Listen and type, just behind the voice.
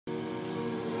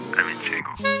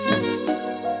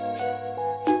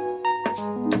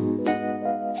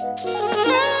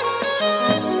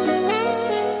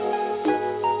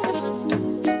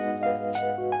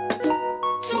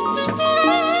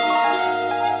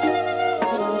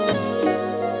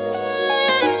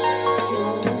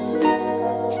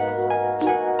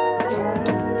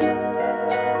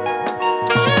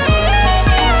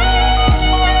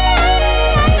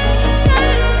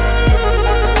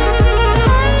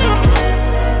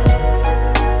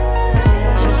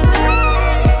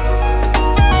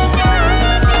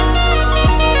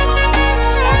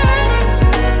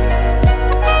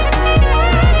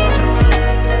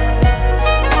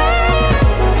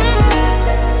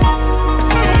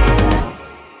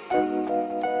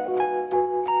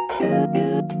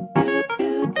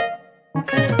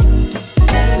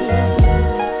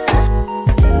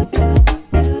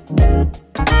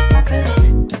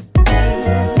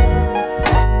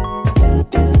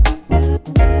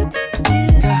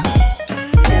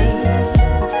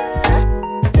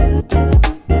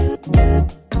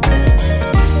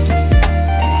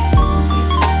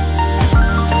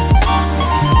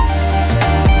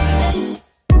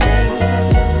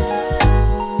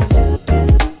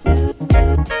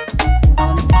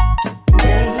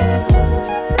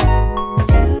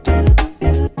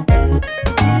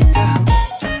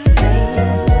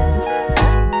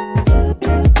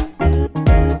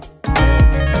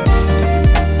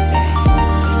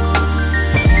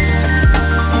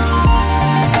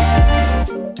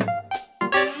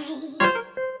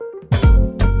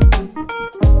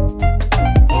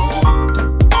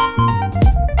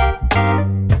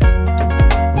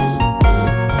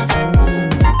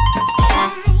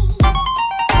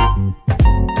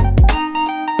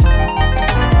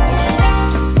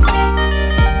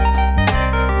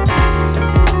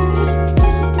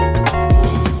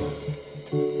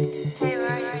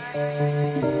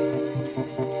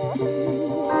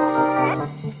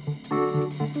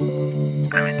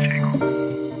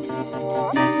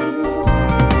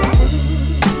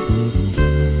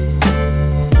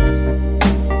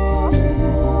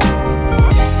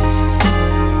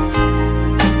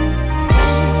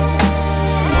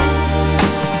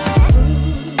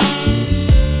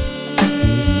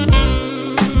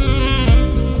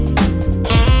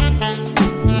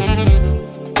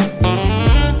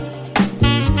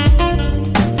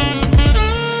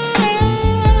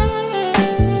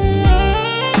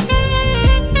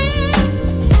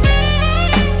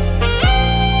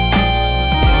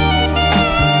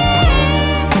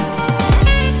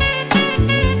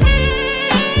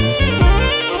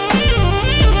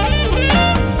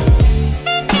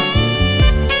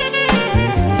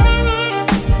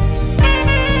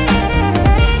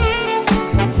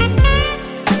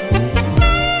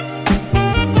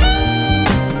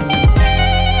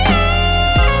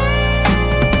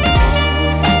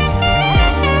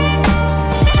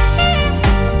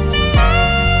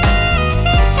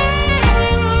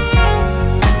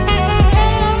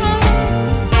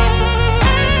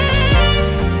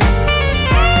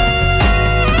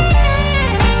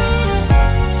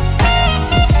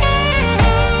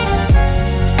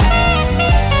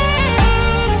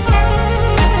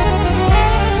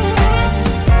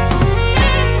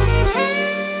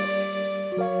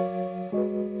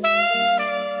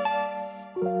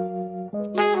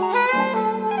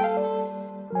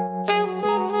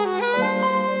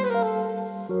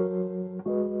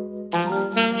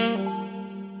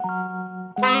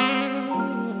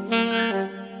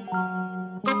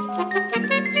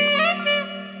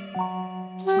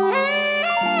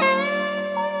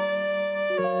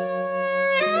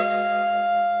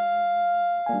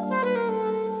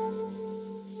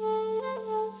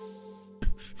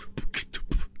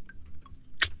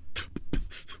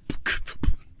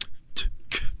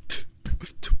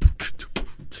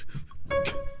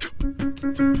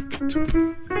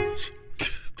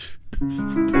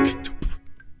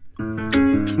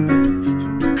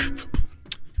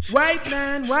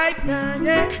White man,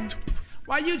 yeah.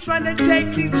 Why you tryna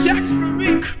take these checks from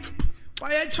me?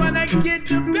 Why you tryna get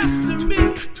the best of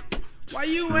me? Why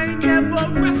you ain't never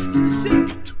resting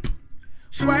shit?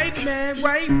 White man,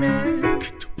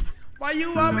 why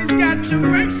you always got your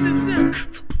racism?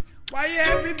 Why you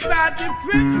everybody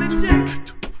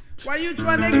privileged? Why you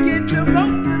tryna get the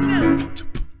vote of them?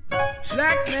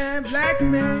 Black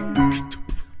man,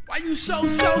 why you so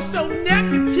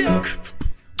negative?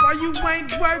 Why you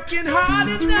ain't working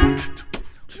hard enough?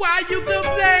 Why you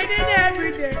complaining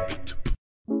every day?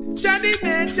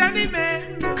 Johnny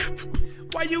man,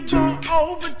 why you gon'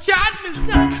 overcharge me,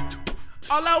 son?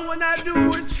 All I wanna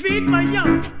do is feed my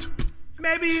young,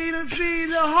 maybe even feed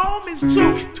the homies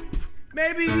too.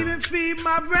 Maybe even feed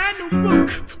my brand new book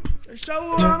to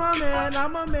show her I'm a man,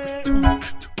 I'm a man.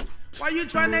 Why you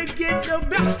tryna get the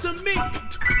best of me?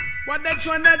 Why they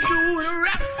tryna do the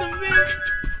rest of me?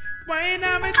 Why ain't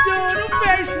I been doing the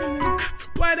facing me?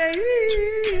 Why they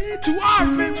to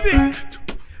R&B?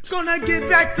 Gonna get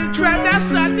back to trap, that's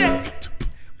Sunday.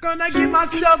 Gonna get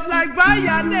myself like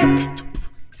Vianney.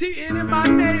 See it in my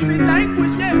navy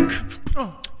language, yeah.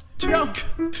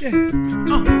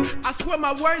 I swear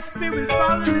my worst spirit's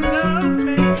falling in love,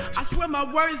 man. I swear my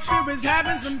worst spirit's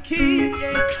having some kids,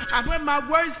 yeah. I swear my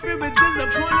worst spirit's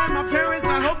disappointing my parents.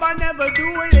 I hope I never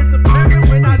do it. It's apparent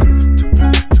when I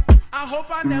hope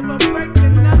I never break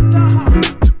another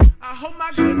heart. I hope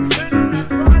my good friends are not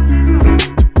falling off.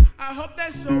 I hope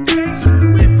they're so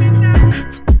patient with me now,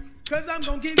 'cause I'm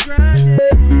gonna keep grinding.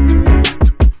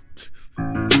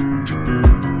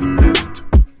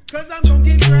 'Cause I'm gonna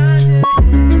keep grinding.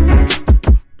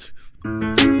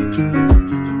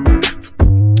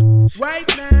 White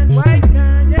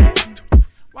man, yeah.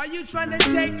 Why you tryna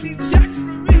take these checks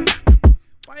from me?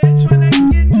 Why you tryna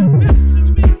get the best of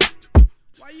me?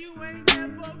 Why you ain't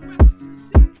never resting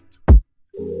shit?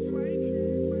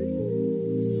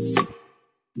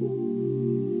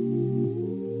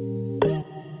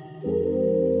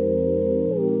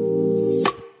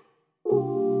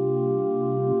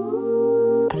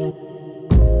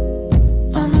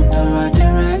 I'm in the right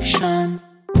direction.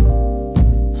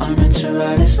 I'm into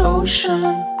ride this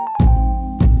ocean,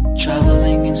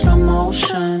 traveling in slow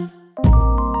motion,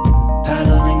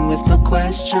 paddling with no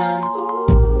question.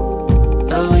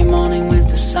 Early morning with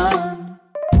the sun,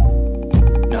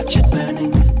 not yet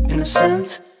burning,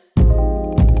 innocent.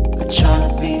 I try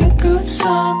to be a good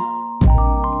son,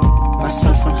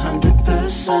 myself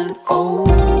 100%. Oh,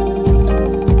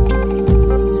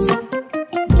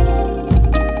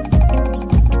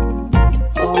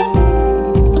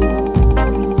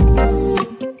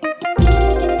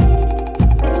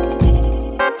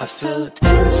 I feel it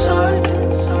inside.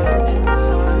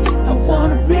 I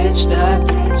wanna reach that.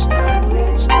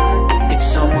 It's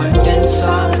somewhere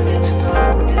inside.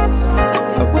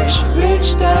 I wish I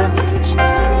reached that.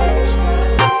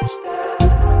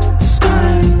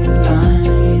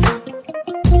 Skyline,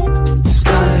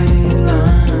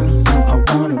 skyline. I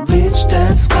wanna reach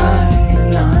that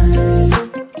skyline.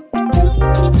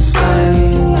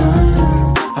 Skyline.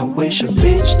 I wish I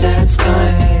reached that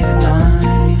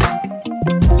skyline.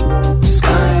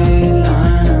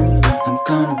 Skyline, I'm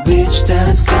gonna reach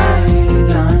that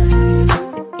skyline.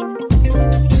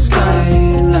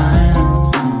 Skyline.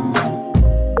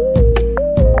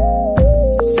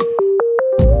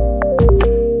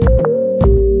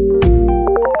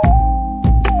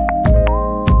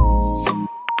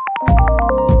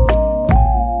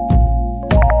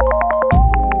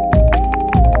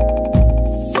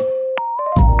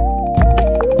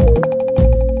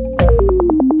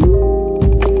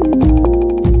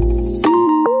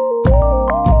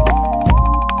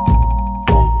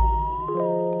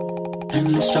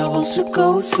 Endless troubles to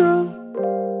go through.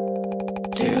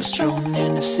 They are strolling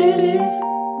in the city,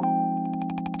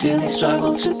 daily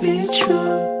struggle to be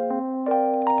true.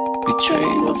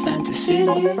 Betrayed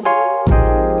authenticity,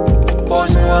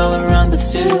 poison well around but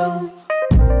still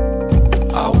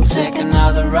I will take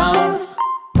another round,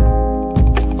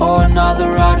 or another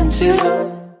ride until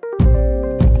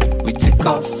we take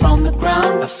off from the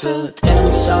ground. I feel it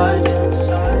inside.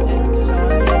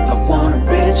 I wanna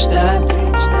reach that.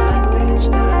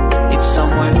 It's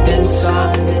somewhere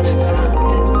inside.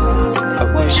 I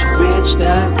wish I reached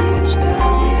that.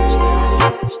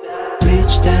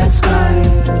 Reach that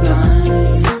skyline.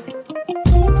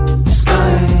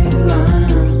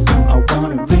 Skyline. I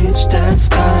wanna reach that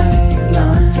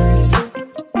skyline.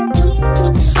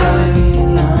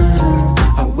 Skyline.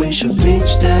 I wish I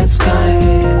reached that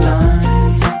skyline.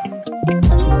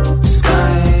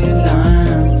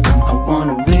 Skyline. I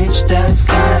wanna reach that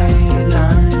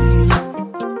skyline.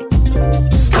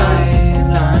 Skyline.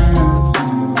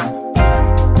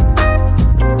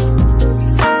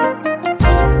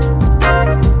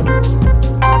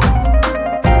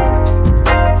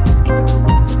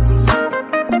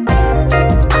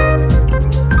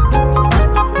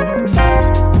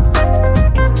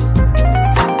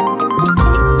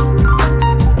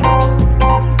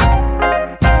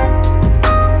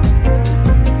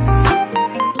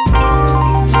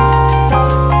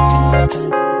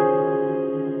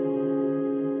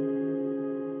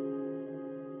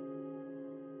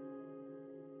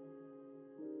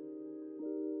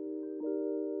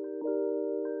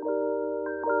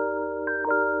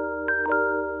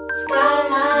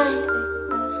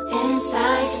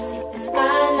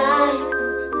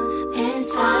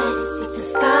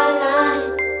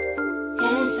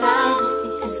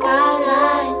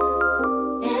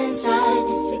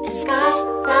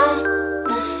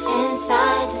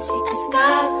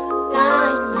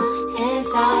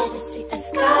 see a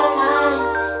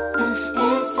skyline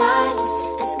inside. I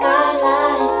see a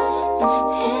skyline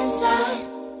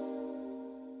inside.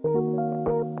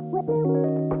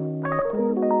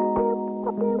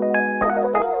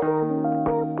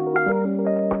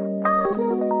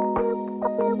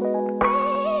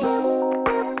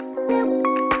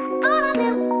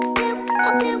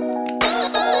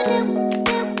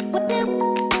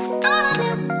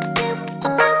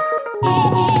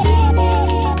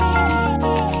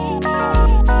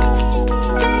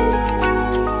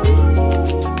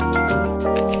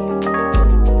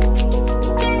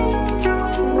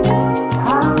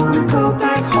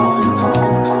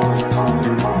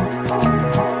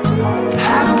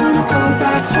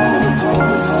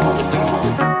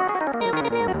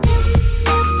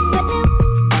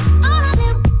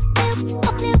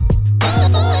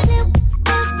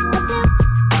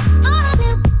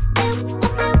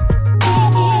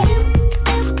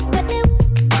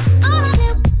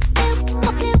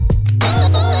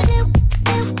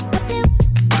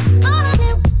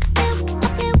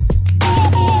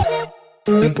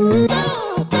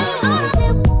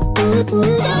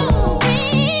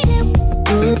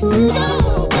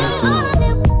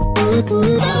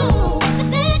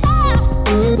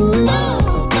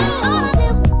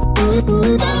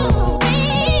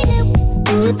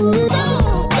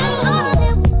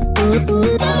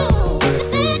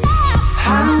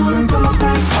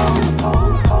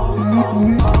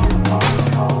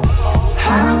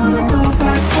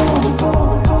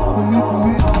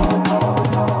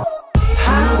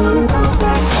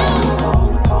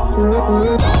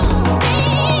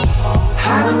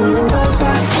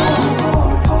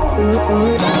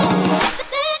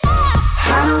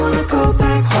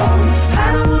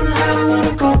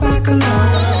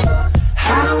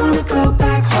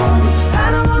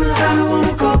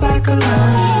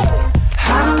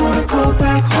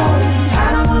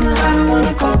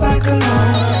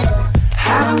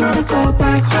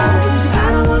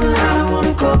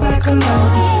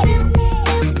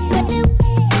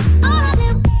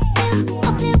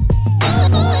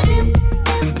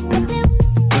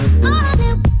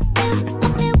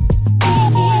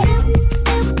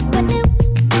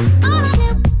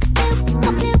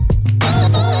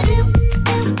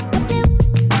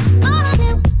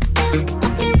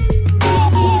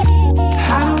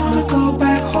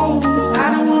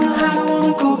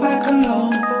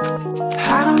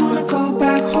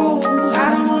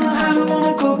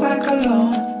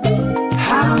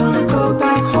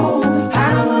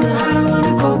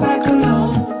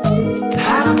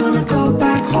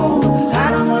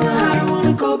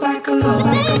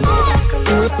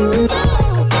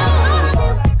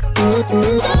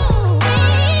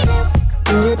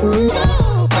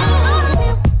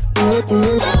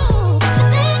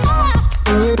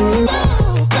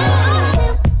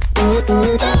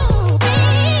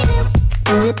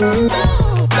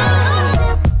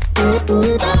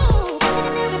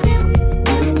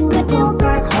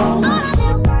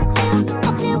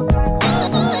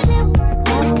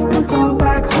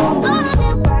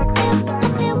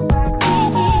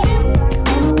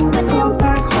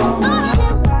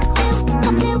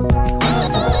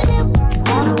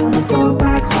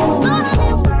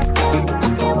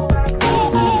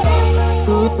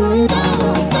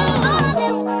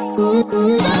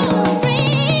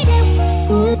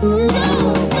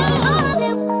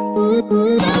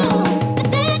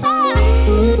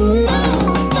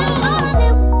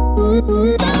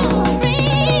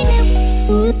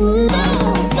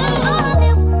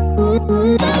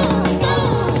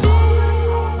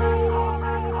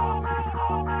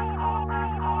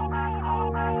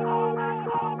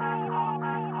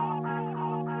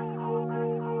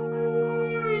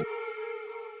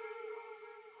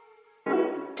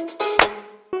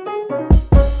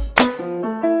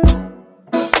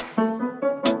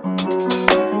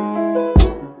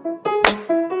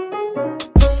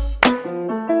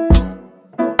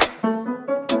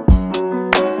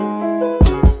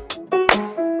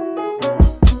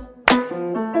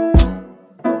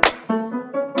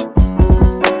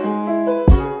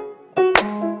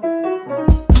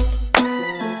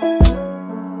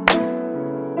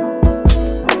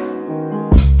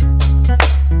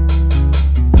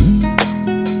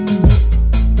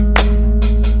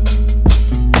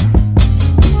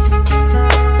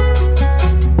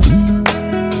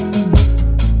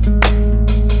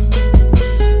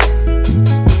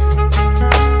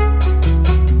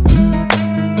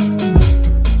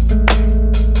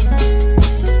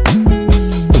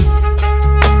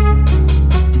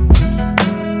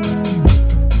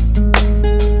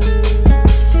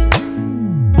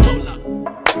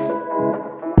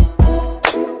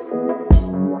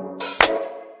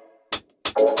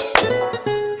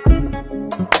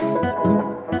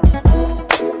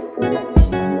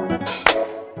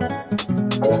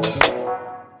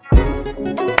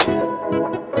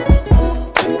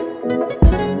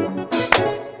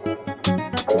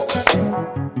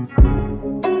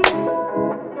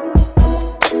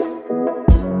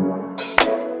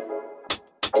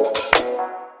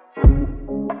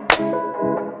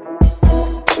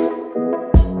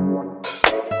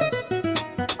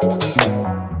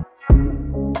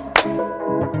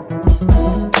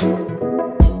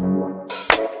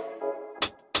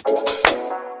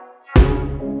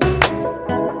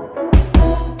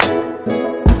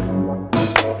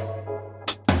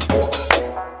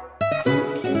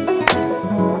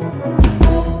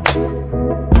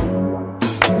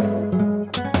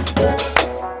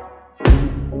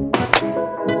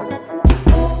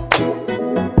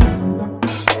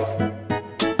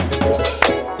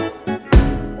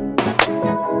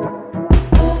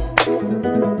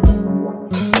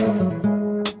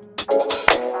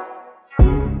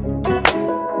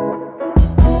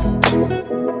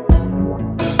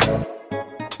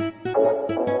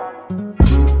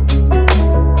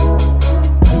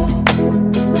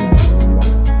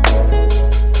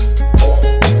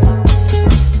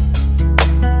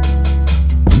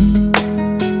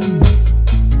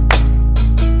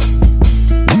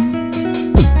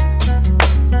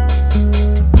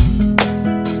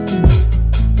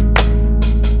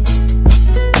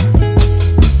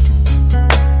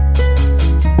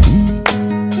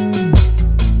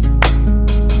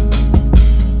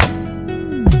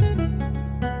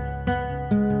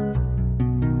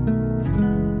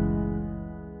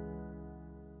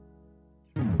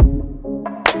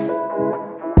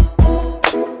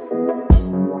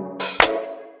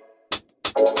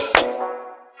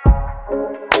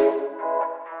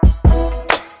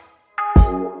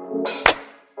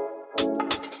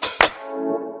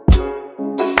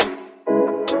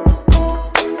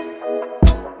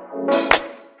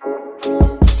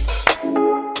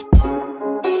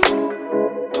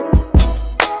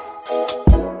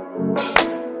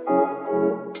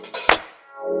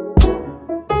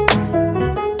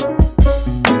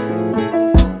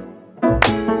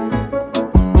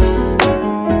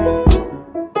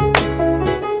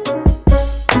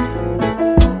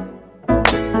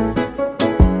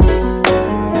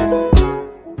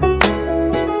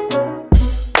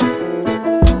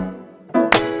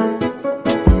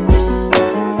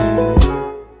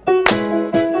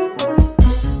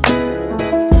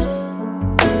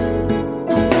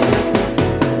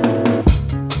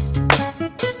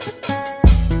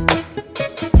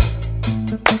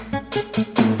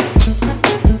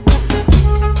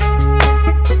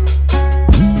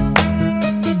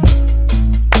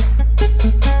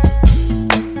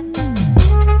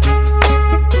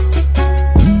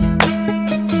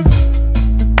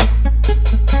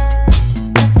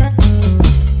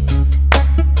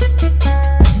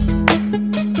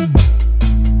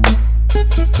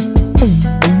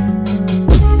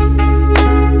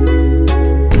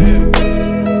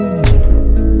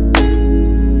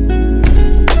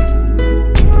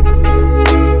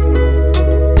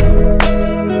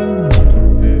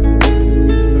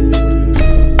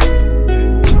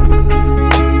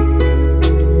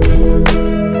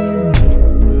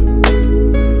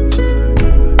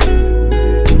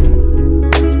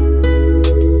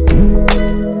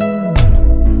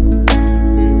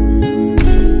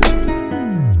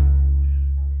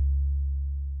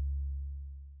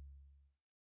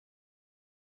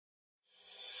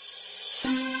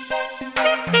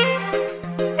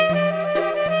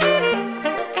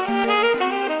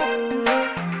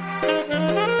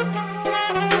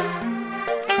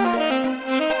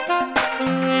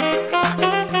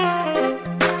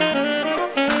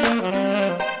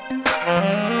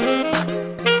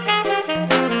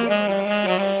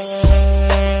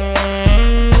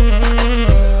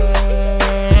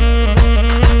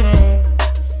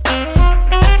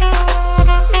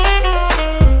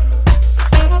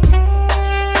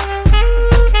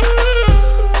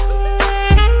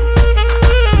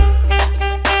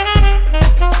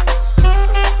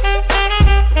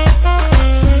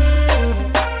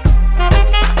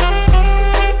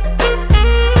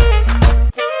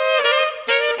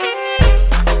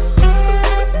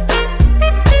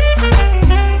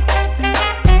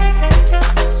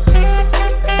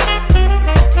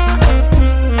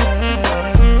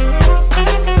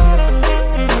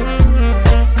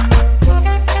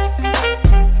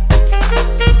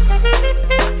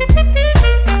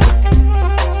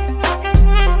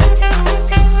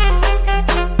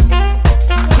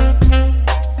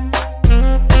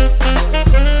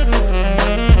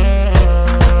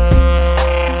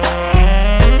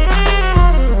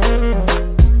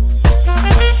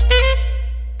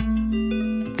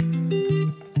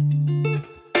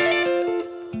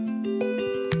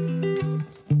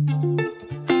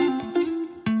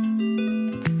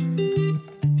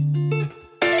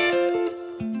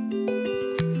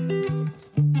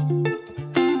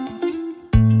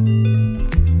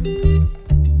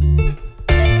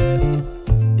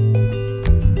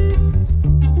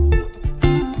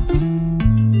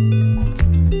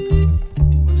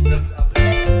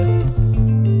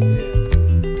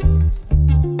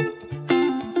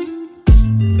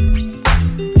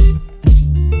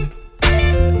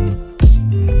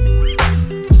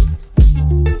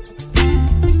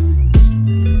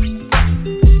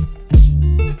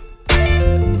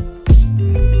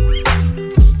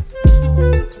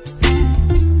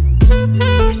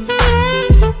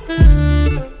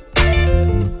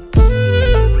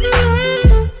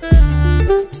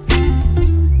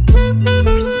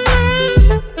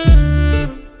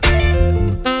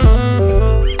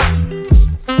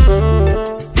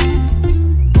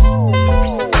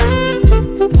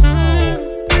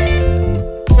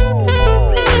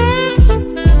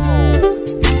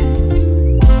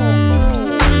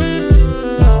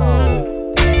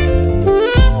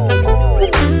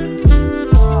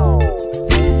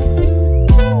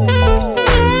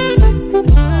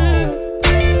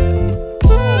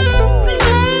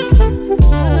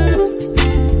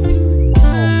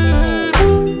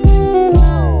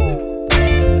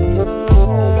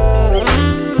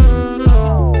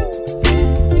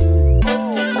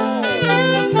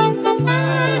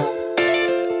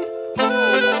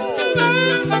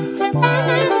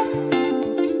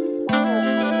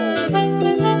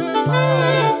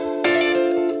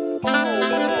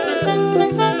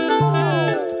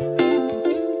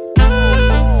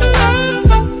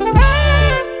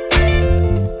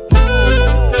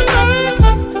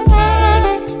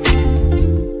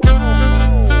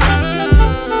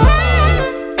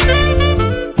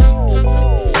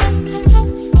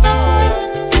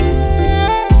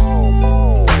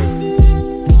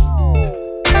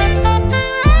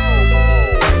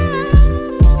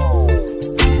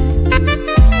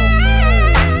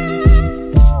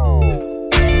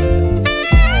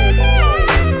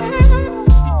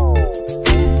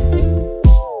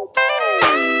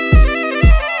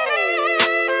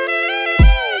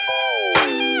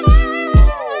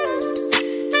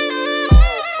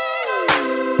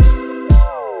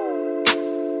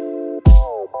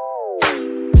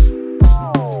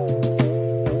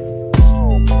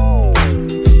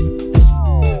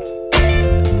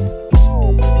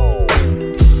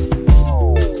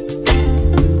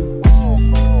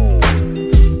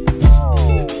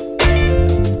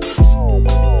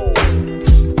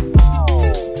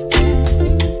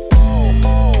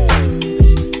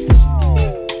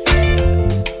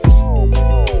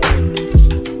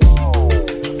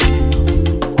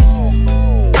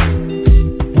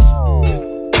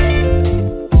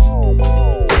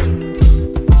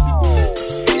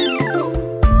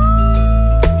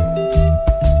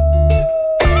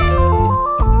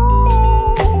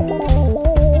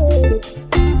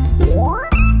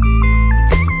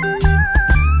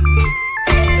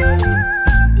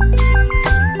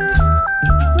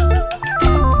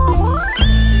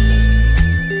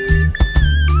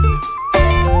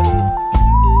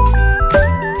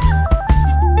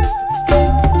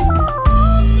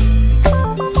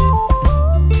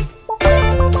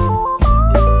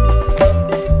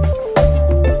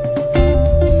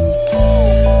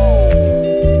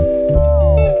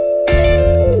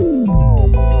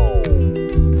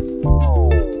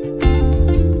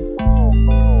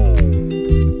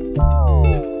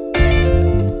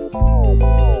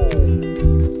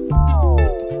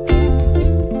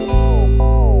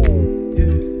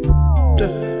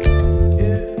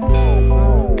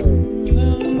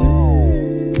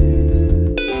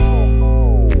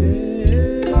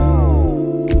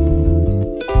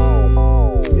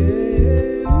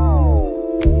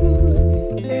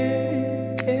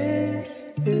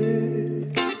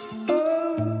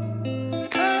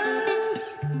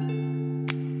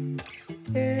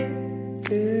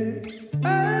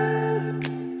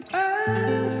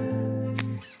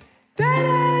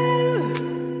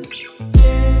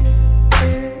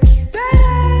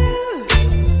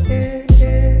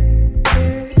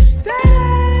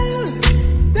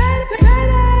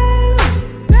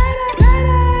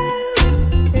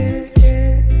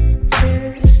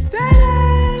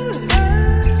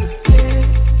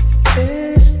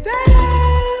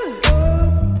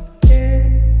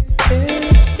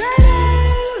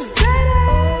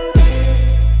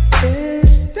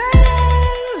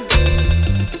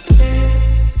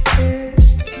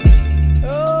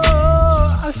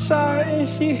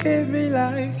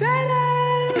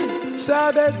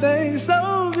 Child, that thing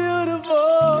so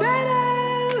beautiful.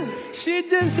 She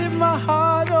just hit my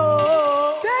heart,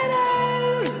 oh.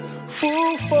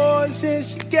 Full force and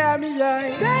she got me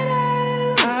like,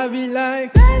 I be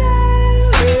like,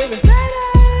 baby,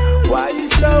 why you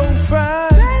so fine?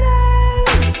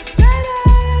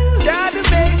 Got to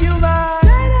make you mine.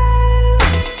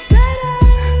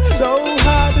 So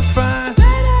hard to find.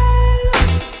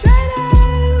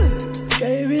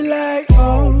 Baby, like,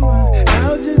 oh,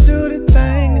 how'd you do the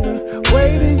thing? The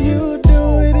way that you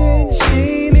do it, and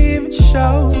she ain't even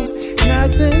show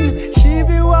nothing. She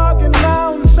be walking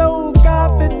around so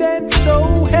confident,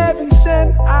 so heaven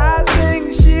sent. I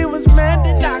think she was meant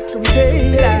to knock them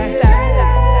daylight.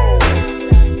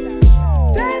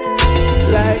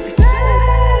 Like,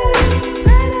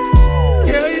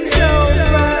 girl, you so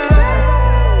fine.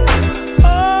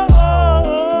 Oh, oh,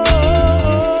 oh,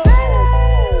 oh.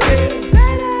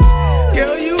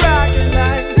 Girl, you rockin'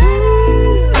 like,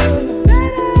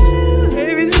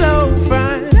 baby, so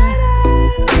fine.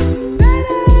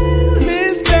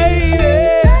 Miss Baby,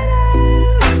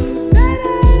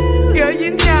 girl, you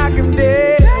knock 'em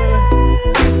dead.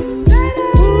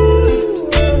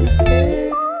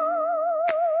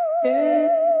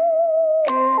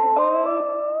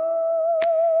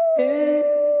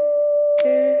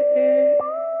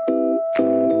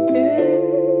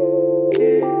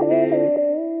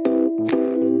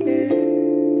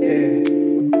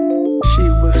 She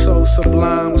was so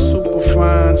sublime, super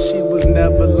fine. She was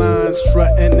never lying,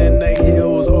 strutting in the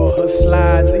heels or her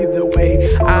slides. Either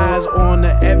way, eyes on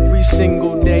her every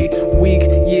single day, week,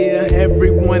 year.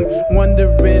 Everyone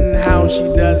wondering how she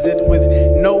does it with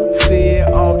no fear.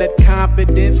 All that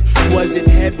confidence, was it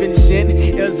heaven sent?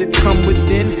 Does it come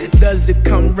within? Does it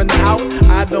come run out?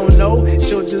 I don't know.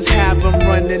 She'll just have them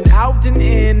running out and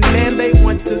in. Man, they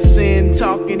want to sin,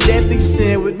 talking deadly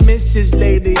sin with Mrs.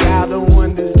 Lady. I don't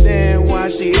understand why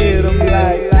she hit them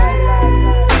like.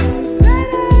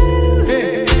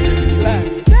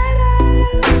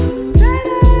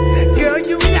 Girl,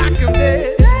 you knock 'em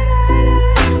dead.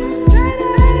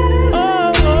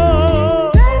 Oh,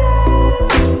 oh,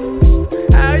 oh.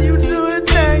 How you do it,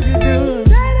 thing you do.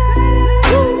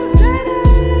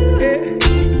 Yeah,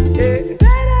 yeah.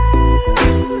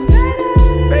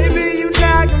 Baby, you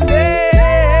knock 'em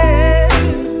dead.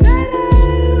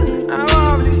 I'm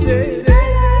already said.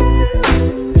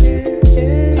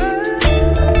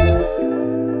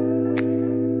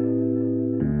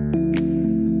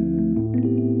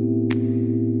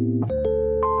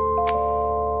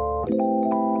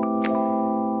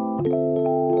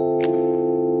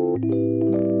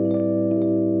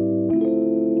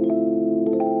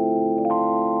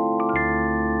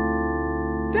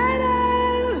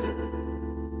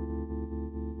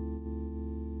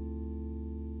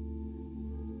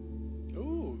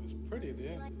 Ooh, it's pretty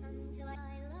there.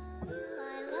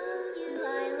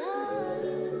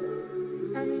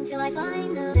 Until I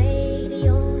find the day, the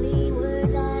only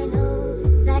words I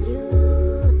know that you.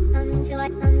 Until I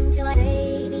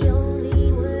say the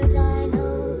only words I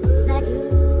know that you.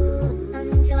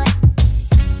 Until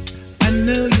I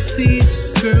know you see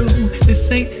it, girl.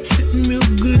 This ain't sitting real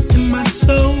good in my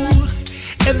soul.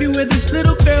 Everywhere this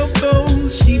little girl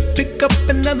goes, she pick up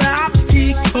another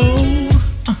obstacle.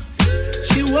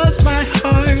 She was my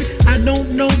heart. I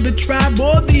don't know the tribe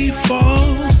or the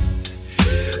fall,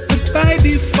 but by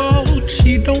default,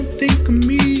 she don't think of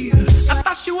me. I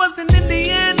thought she was an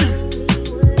Indian.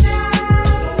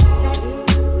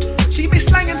 She be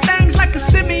slanging things like a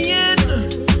simian.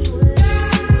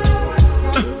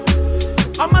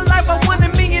 All my life I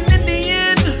wanted me an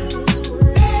Indian.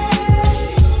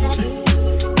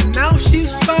 And now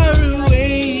she's far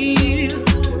away,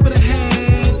 but I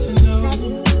had to know.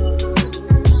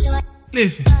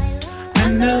 Listen, I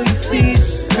know you see it,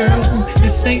 girl.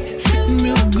 This ain't sitting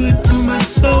real good in my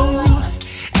soul.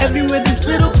 Everywhere this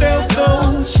little girl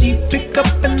goes, she pick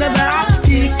up another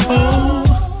obstacle.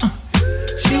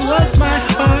 She was my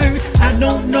heart. I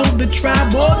don't know the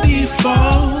tribe or the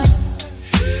fall,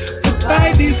 but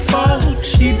by default,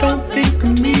 she don't think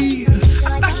of me.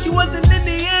 I thought she was an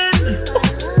Indian,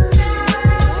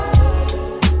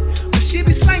 but she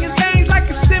be slanging things like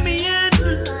a simian.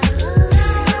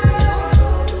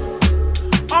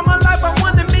 All my life I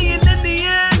wanted me an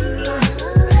Indian.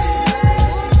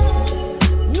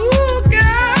 Ooh,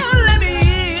 girl, let me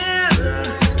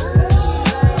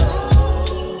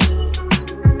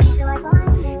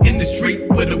in. In the street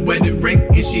with a wedding ring,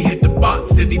 and she hit the bar,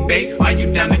 city babe, are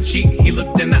you down to cheat? He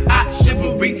looked in the eye,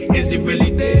 chivalry, is he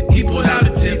really dead? He pulled out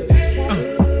a tip,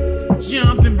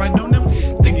 jumping right on them,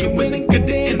 thinking was it good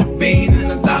to intervene,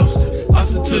 and I lost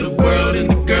her to the world and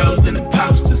the girls and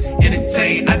imposters, and it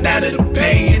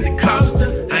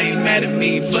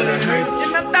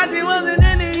Now she wasn't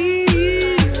in the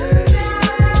heat.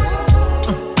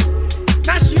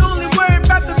 Now she only worried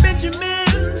about the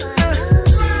Benjamins.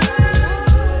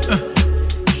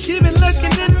 She been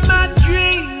looking in my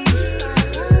dreams.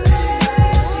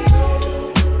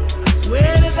 I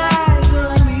swear that eyes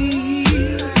on me.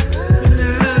 Good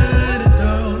night,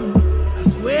 dog. I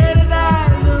swear that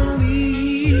eyes on me.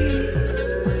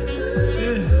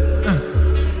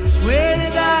 I swear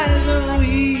that eyes on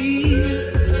me.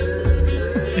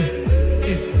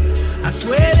 I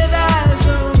swear that eyes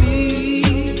on me.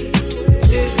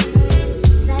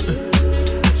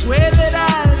 I swear that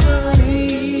eyes on me.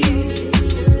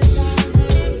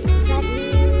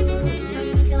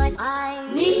 I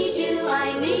need you,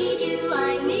 I need you,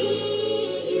 I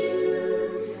need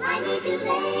you. I need to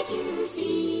make you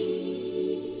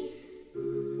see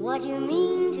what you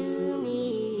mean to me.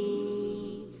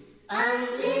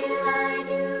 Until I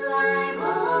do, I'm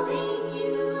hoping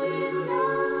you will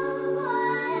know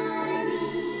what I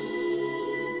mean.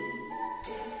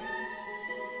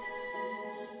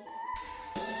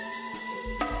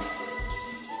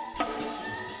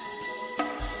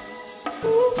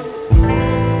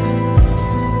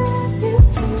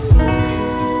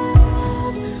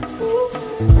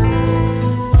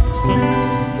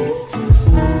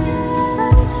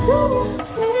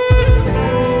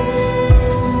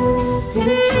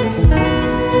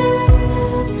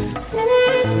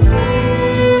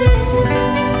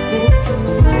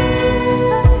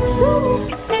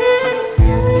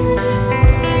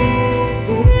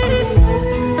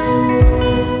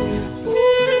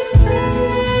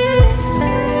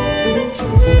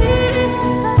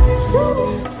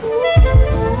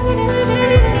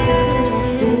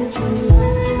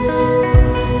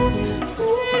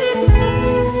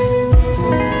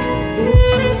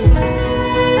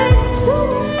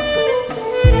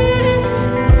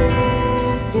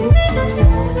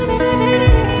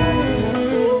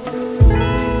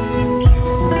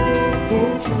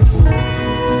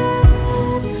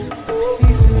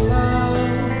 Peace and love,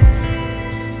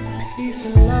 peace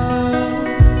and love,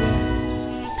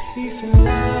 peace and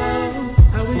love.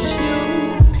 I wish you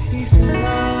peace and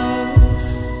love,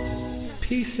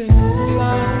 peace and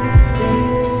love,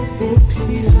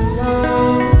 peace and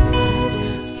love,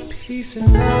 peace and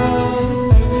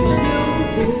love. I wish you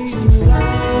peace and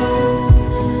love.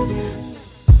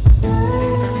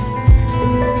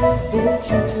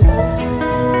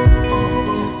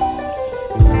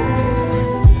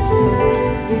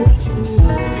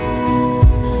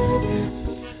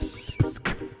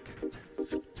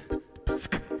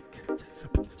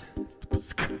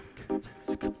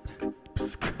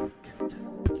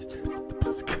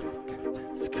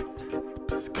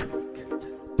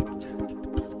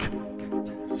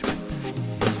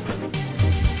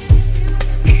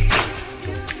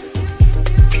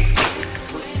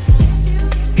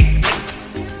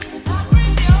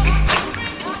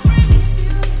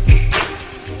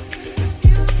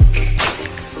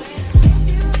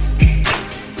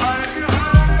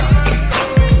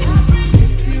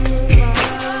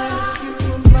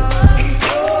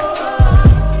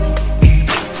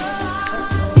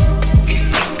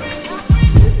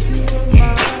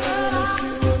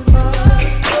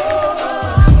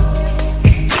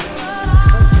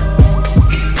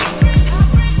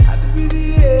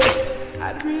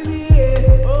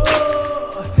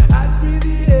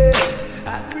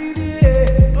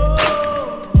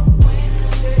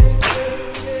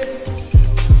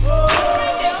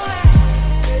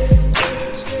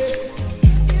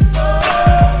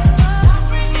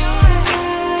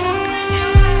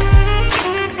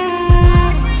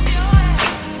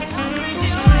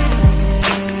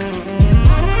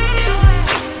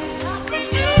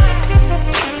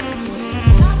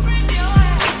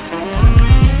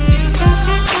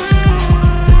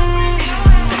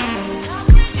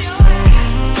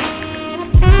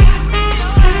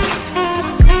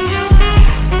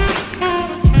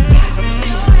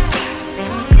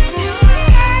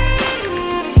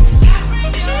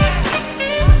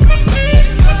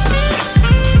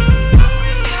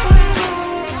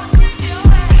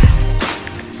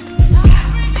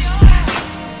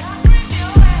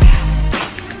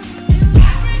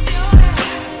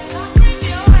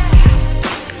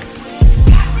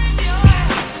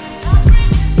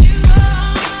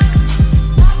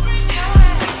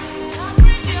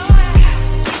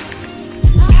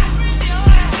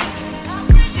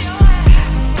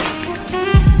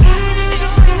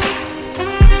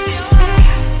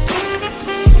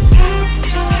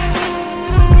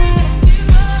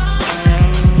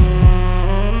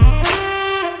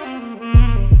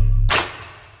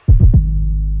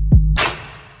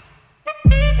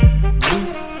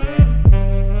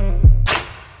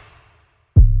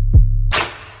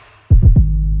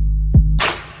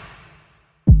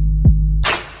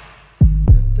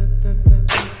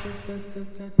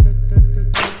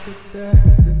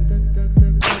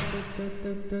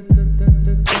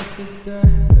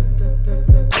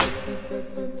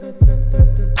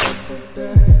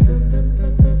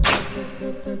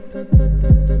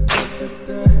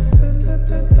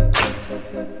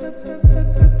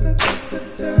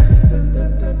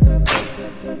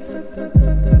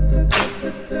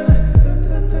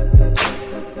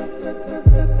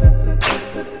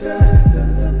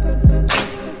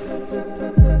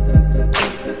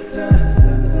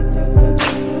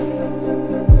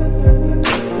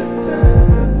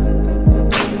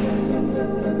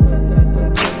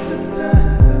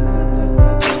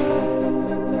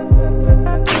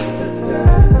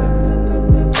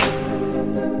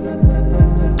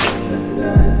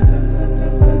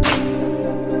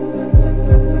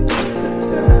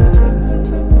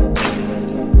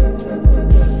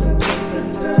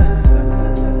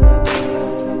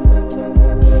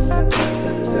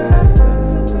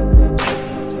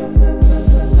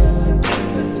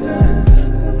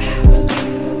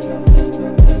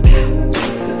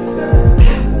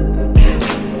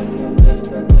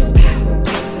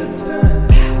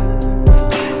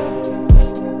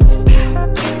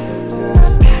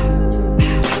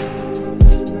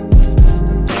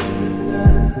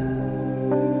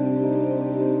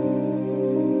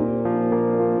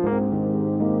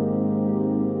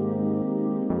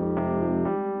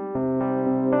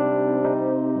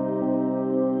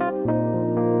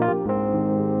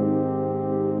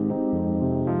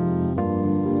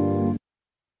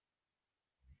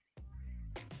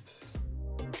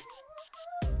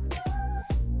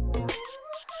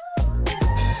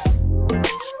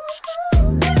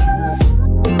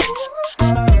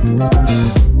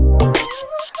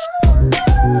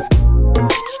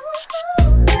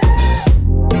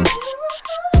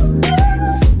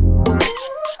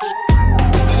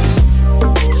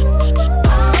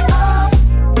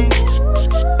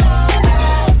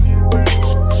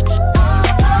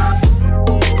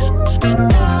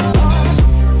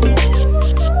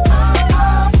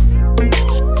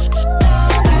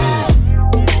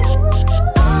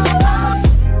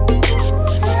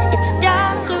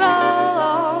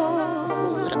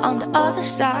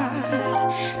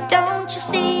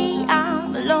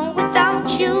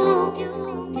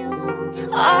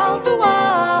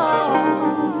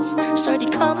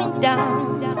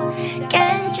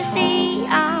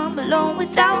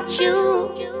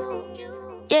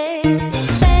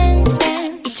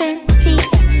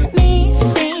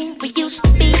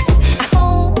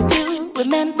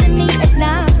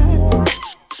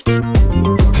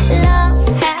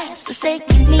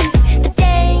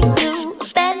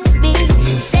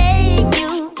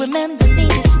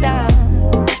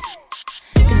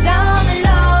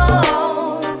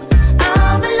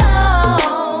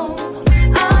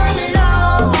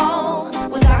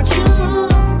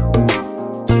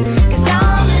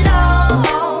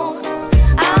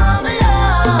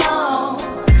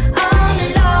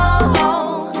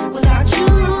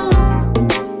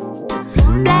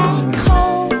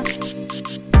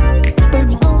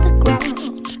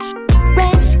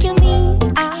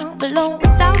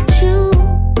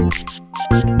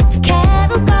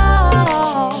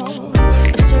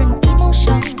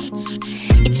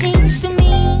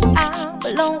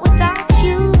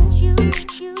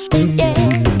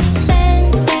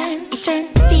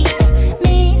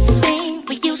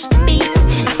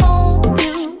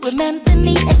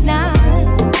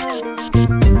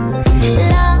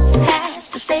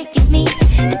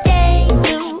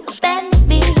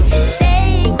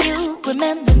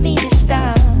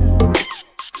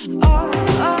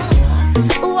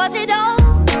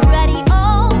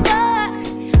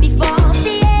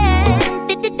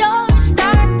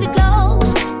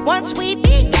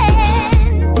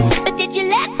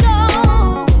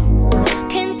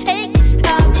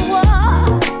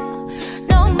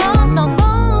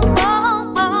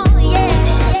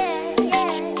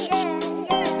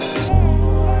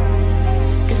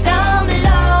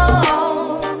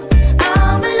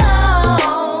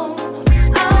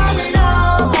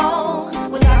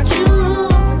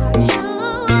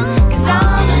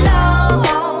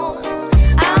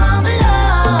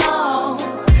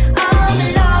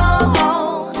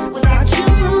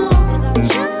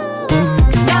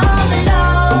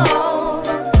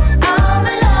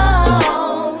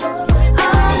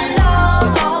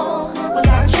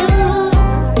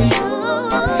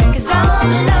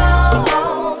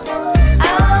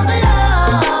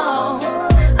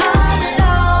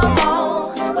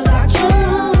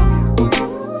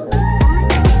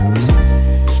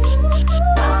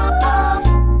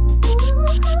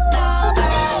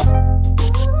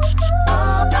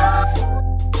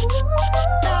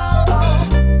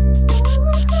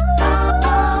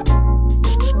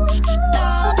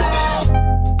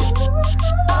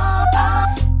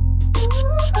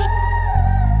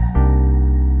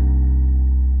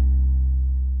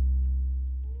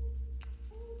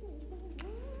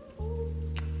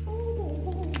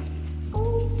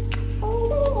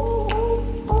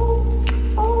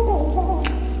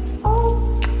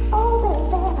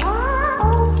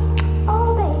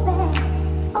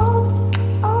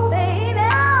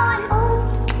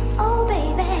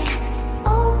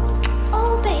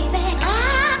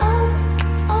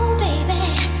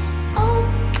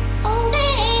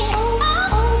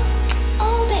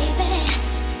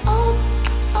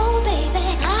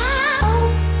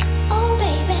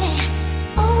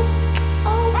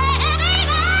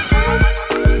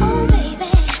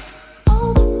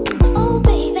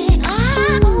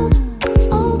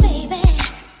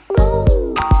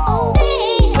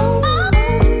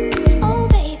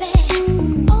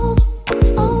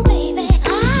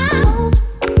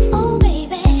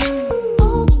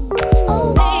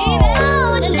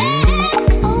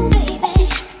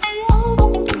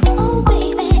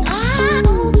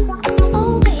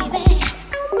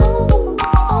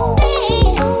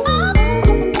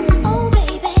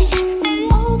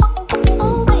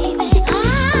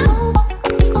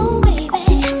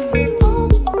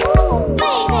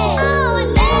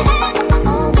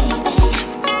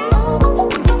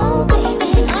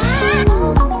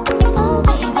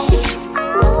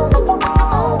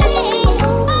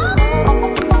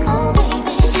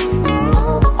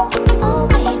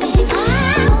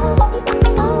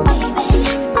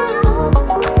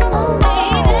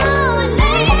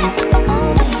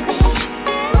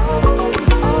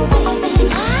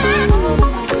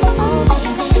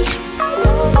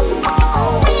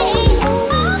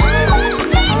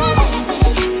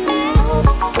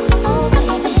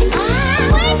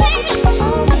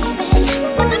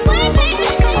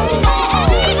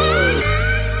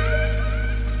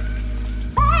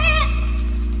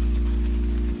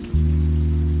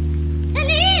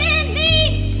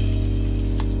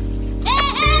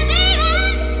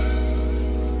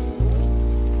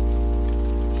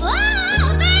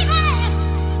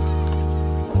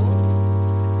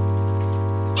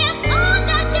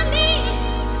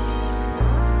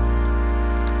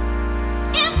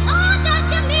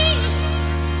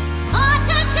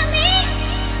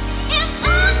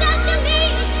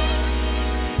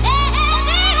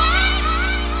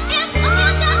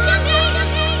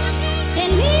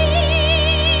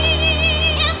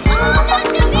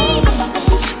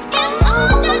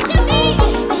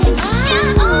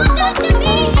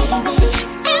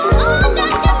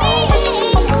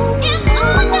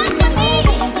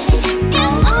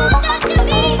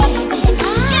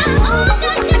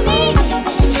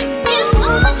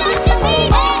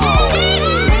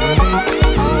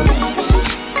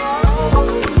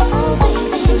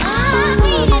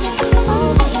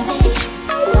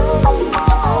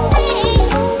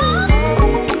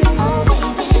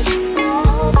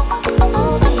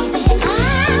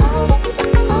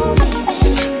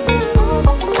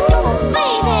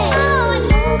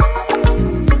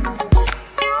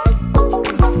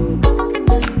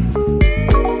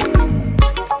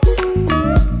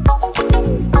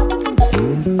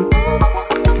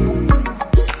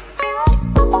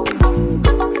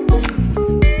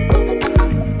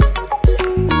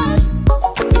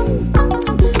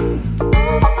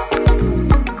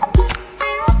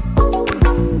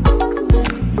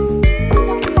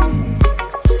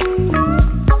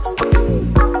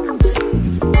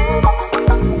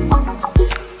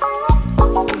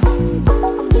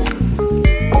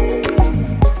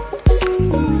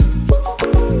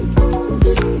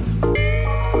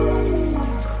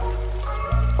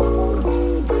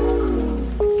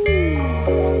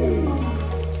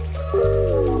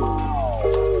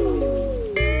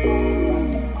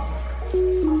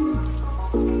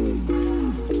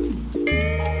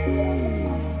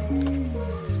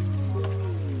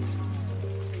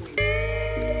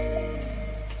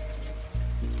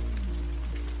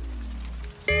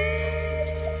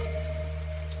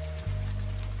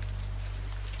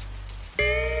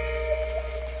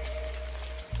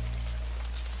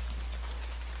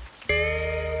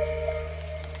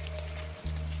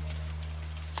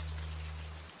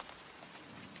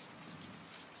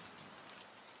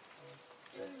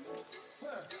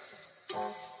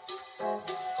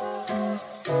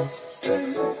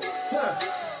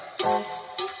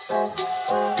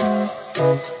 While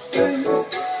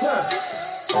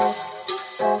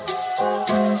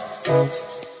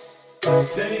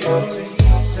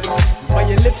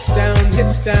your lips down,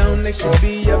 hips down, they should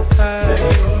be up high.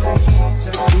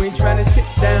 You ain't tryna sit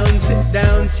down,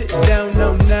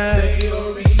 no nah.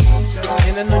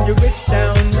 And I know your wrist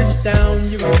down,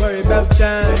 you ain't worried about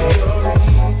time.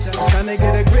 Tryna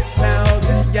get a grip now,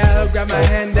 this gal grab my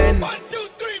hand and 1, 2,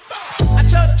 3, 4. I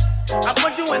told her, I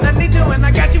want you and I need you and I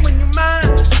got you in your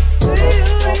mind. I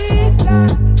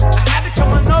had to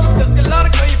come on over cause the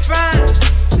Lord girl you fine.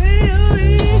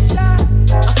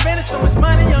 I'm spending so much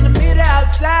money on the meter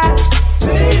outside.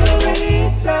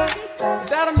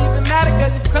 That don't even matter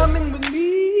cause you're coming with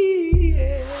me.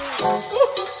 Yeah.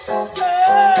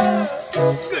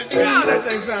 Good God, that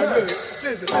thing sound good.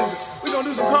 Listen, we gonna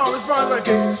do some call response right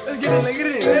here. Let's get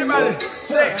in, everybody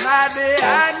say hi there,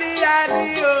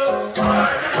 oh.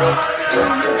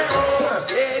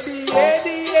 Eddie.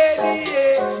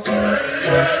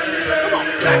 Come on,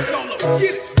 sax solo,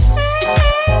 get it.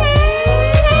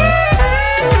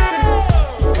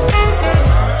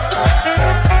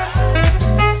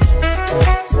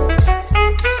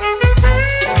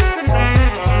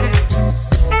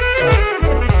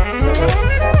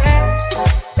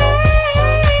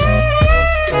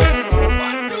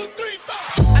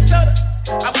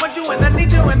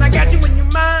 And I got you in your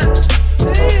mind.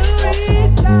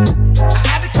 I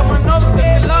had to come on over cause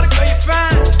the Lord girl you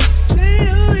fine.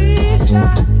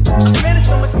 I'm spending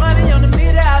so much money on the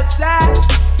meter outside.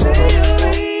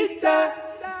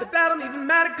 But that don't even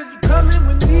matter cause you're coming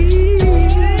with me.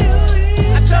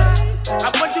 I told her, I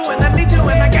want you and I need you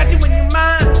and I got you in your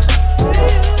mind.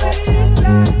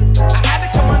 I had to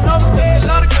come on over cause the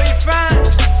Lord girl you fine.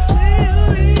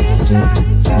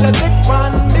 She's a big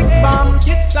bomb,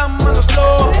 get some on the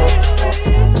floor.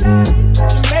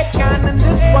 Jamaican and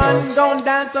this one gon'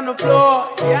 dance on the floor.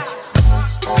 Yeah.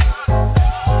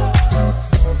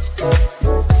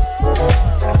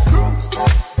 That's cool.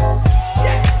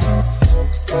 Yeah.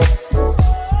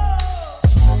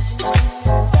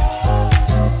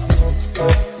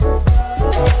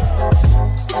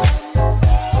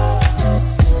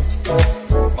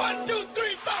 1, 2,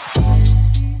 3, 4.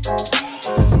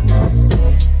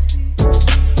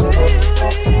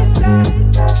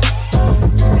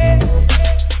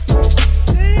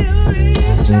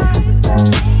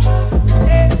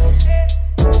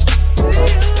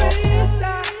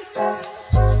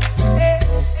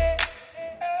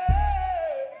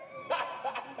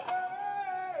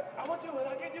 I want you and I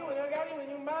get you and I got you in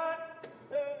your mind.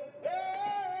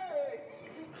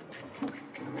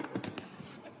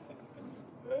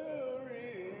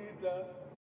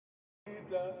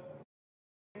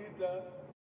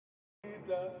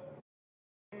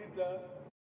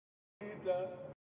 Rita.